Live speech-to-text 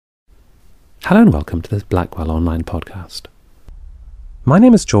Hello and welcome to this Blackwell online podcast. My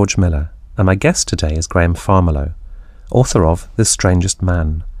name is George Miller, and my guest today is Graham Farmelo, author of The Strangest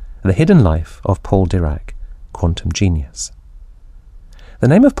Man, The Hidden Life of Paul Dirac, Quantum Genius. The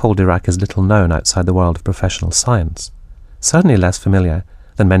name of Paul Dirac is little known outside the world of professional science, certainly less familiar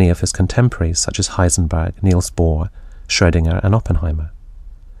than many of his contemporaries such as Heisenberg, Niels Bohr, Schrödinger and Oppenheimer.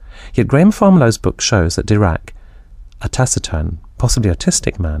 Yet Graham Farmelo's book shows that Dirac, a taciturn, possibly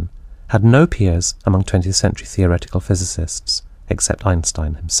autistic man, had no peers among 20th century theoretical physicists except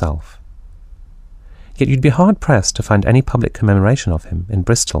Einstein himself. Yet you'd be hard-pressed to find any public commemoration of him in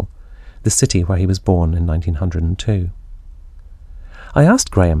Bristol, the city where he was born in 1902. I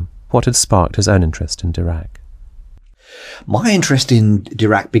asked Graham what had sparked his own interest in Dirac. My interest in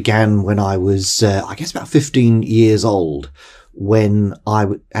Dirac began when I was, about 15 years old, when I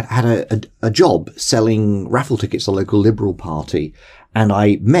had a job selling raffle tickets to a local Liberal Party, and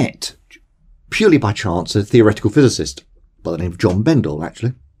I met, purely by chance, a theoretical physicist by the name of John Bendall,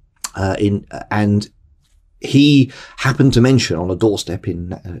 actually, and he happened to mention on a doorstep in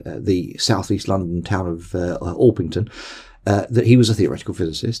the southeast London town of Orpington that he was a theoretical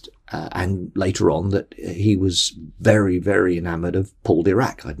physicist, and later on that he was very, very enamoured of Paul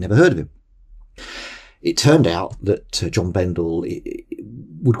Dirac. I'd never heard of him. It turned out that John Bendall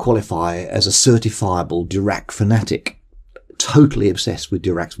would qualify as a certifiable Dirac fanatic, totally obsessed with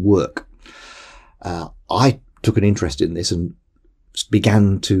Dirac's work. I took an interest in this and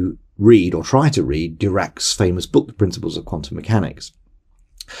began to read, or try to read, Dirac's famous book, The Principles of Quantum Mechanics.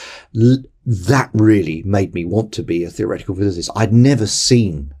 That really made me want to be a theoretical physicist. I'd never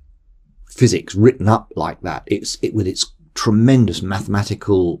seen physics written up like that. With its tremendous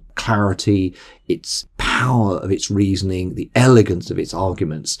mathematical clarity, its power of its reasoning, the elegance of its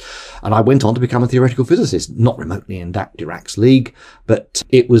arguments. And I went on to become a theoretical physicist, not remotely in Dirac's league, but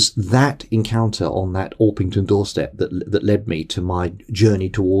it was that encounter on that Orpington doorstep that led me to my journey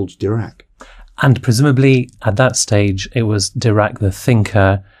towards Dirac. And presumably at that stage it was Dirac the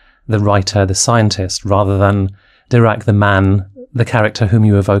thinker, the writer, the scientist, rather than Dirac the man, the character whom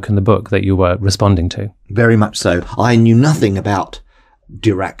you evoke in the book that you were responding to. Very much so. I knew nothing about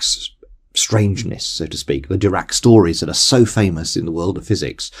Dirac's strangeness, so to speak, the Dirac stories that are so famous in the world of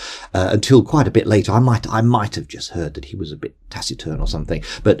physics, until quite a bit later. I might have just heard that he was a bit taciturn or something,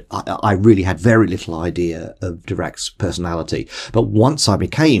 but I really had very little idea of Dirac's personality. But once I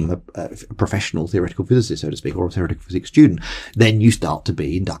became a professional theoretical physicist, so to speak, or a theoretical physics student, then you start to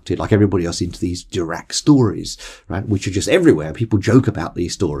be inducted, like everybody else, into these Dirac stories, right, which are just everywhere. People joke about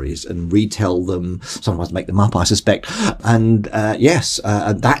these stories and retell them, sometimes make them up, I suspect. And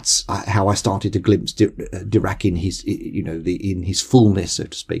and that's how I started to glimpse Dirac in his, in his fullness, so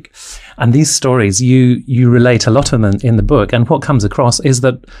to speak. And these stories, you relate a lot of them in the book, and what comes across is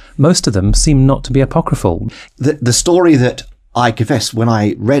that most of them seem not to be apocryphal. The story that I confess, when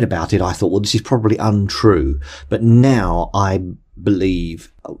I read about it, I thought, well, this is probably untrue. But now I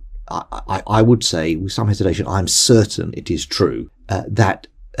believe, I would say with some hesitation, I'm certain it is true, that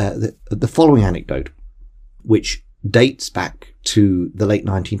the following anecdote, which dates back to the late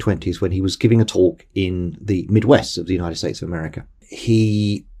 1920s when he was giving a talk in the Midwest of the United States of America.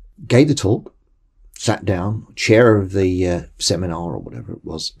 He gave the talk, sat down, chair of the seminar or whatever it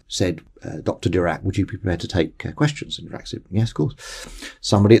was, said, Dr. Dirac, would you be prepared to take questions? And Dirac said, yes, of course.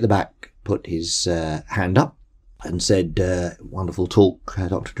 Somebody at the back put his hand up and said, wonderful talk,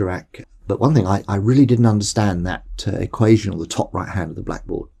 Dr. Dirac. But one thing, I really didn't understand that equation on the top right hand of the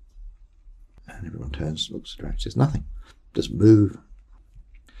blackboard. And everyone turns, looks at Dirac, says nothing, doesn't move.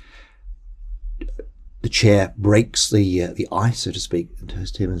 The chair breaks the ice, so to speak, and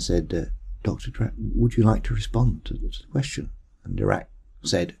turns to him and said, Dr. Dirac, would you like to respond to the question? And Dirac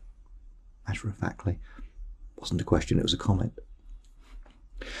said, matter-of-factly, wasn't a question, it was a comment.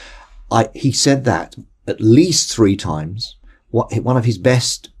 He said that at least 3 times. One of his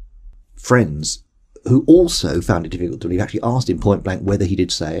best friends, who also found it difficult to believe, actually asked him point blank whether he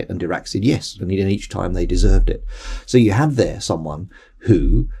did say it, and Dirac said yes, and each time they deserved it. So you have there someone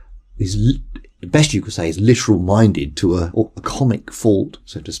who is, the best you could say, is literal-minded to a comic fault,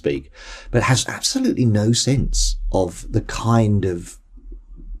 so to speak, but has absolutely no sense of the kind of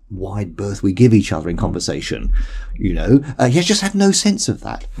wide berth we give each other in conversation. He has just had no sense of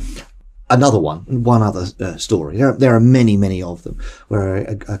that. One other story. There are many, many of them, where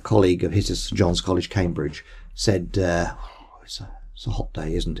a colleague of his at St John's College, Cambridge, said, it's a hot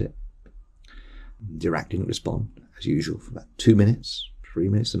day, isn't it? Dirac didn't respond, as usual, for about 2 minutes, 3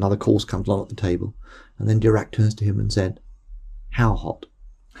 minutes. Another course comes along at the table, and then Dirac turns to him and said, how hot?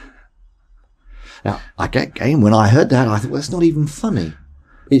 Now, again, when I heard that, I thought, well, that's not even funny.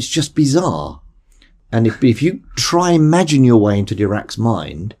 It's just bizarre. And if you try imagine your way into Dirac's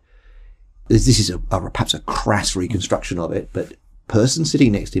mind, this is perhaps a crass reconstruction of it, but person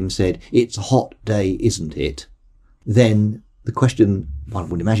sitting next to him said, "It's a hot day, isn't it?" Then the question one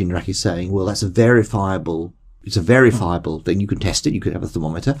would imagine Dirac is saying, well, it's a verifiable thing. You can test it. You can have a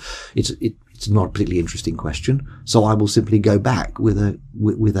thermometer. It's not a particularly interesting question. So I will simply go back with a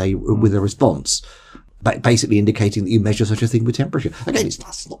response, basically indicating that you measure such a thing with temperature. Again, it's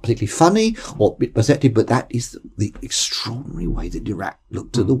not particularly funny or a bit perceptive, but that is the extraordinary way that Dirac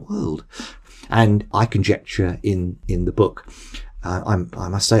looked at the world. And I conjecture in the book, I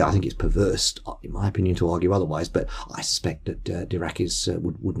must say, I think it's perverse, in my opinion, to argue otherwise, but I suspect that Dirac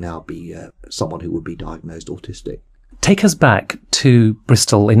would now be someone who would be diagnosed autistic. Take us back to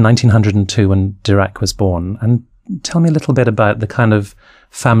Bristol in 1902 when Dirac was born, and tell me a little bit about the kind of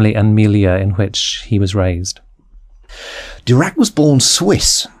family and milieu in which he was raised. Dirac was born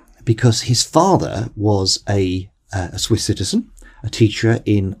Swiss because his father was a Swiss citizen, a teacher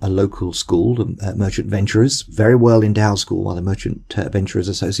in a local school, Merchant Venturers, very well endowed school by the Merchant Venturers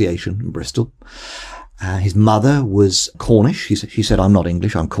Association in Bristol. His mother was Cornish. She said, "I'm not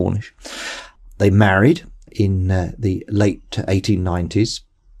English, I'm Cornish." They married in the late 1890s,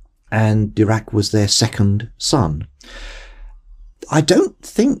 and Dirac was their second son. I don't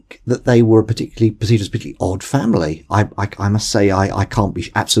think that they were perceived as a particularly odd family. I must say I can't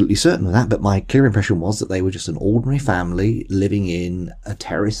be absolutely certain of that, but my clear impression was that they were just an ordinary family living in a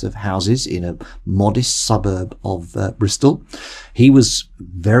terrace of houses in a modest suburb of Bristol. He was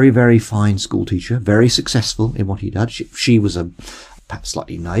very, very fine school teacher, very successful in what he did. She was a perhaps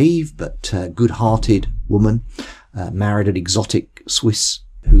slightly naive but good-hearted woman, married an exotic Swiss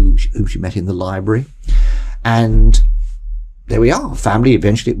who she met in the library, and there we are, family.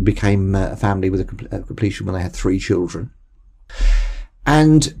 Eventually it became a family with a completion when they had 3 children.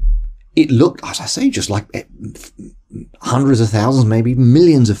 And it looked, as I say, just like hundreds of thousands, maybe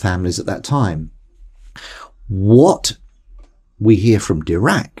millions of families at that time. What we hear from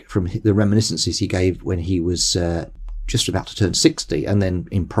Dirac, from the reminiscences he gave when he was just about to turn 60, and then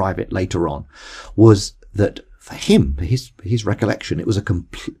in private later on, was that for him, for his recollection, it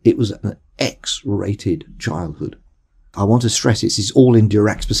was an X-rated childhood. I want to stress this is all in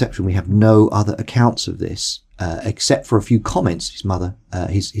Dirac's perception. We have no other accounts of this, except for a few comments his mother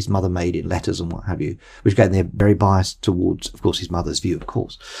made in letters and what have you, which again, they're very biased towards, of course, his mother's view, of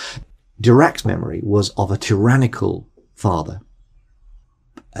course. Dirac's memory was of a tyrannical father,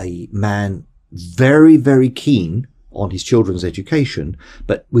 a man very, very keen on his children's education,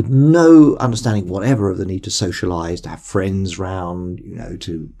 but with no understanding whatever of the need to socialize, to have friends round,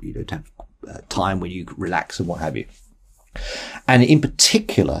 to have time when you relax and what have you. And in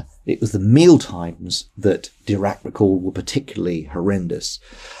particular, it was the meal times that Dirac recalled were particularly horrendous.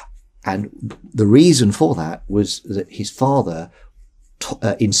 And the reason for that was that his father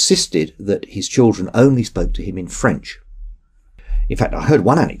insisted that his children only spoke to him in French. In fact, I heard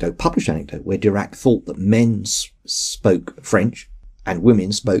one published anecdote, where Dirac thought that men spoke French and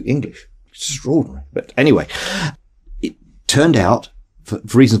women spoke English. Extraordinary. But anyway, it turned out, for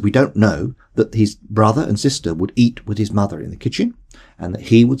reasons we don't know, that his brother and sister would eat with his mother in the kitchen, and that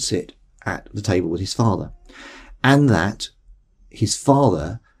he would sit at the table with his father, and that his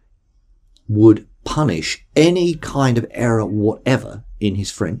father would punish any kind of error whatever in his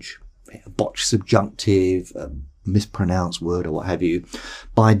French, a botched subjunctive, a mispronounced word or what have you,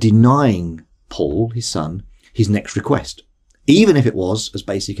 by denying Paul, his son, his next request, even if it was as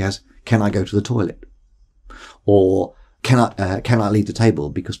basic as, "Can I go to the toilet?" or Can I leave the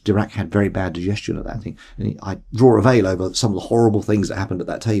table? Because Dirac had very bad digestion at that thing. And I draw a veil over some of the horrible things that happened at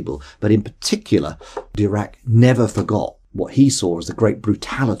that table. But in particular, Dirac never forgot what he saw as the great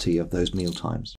brutality of those meal times.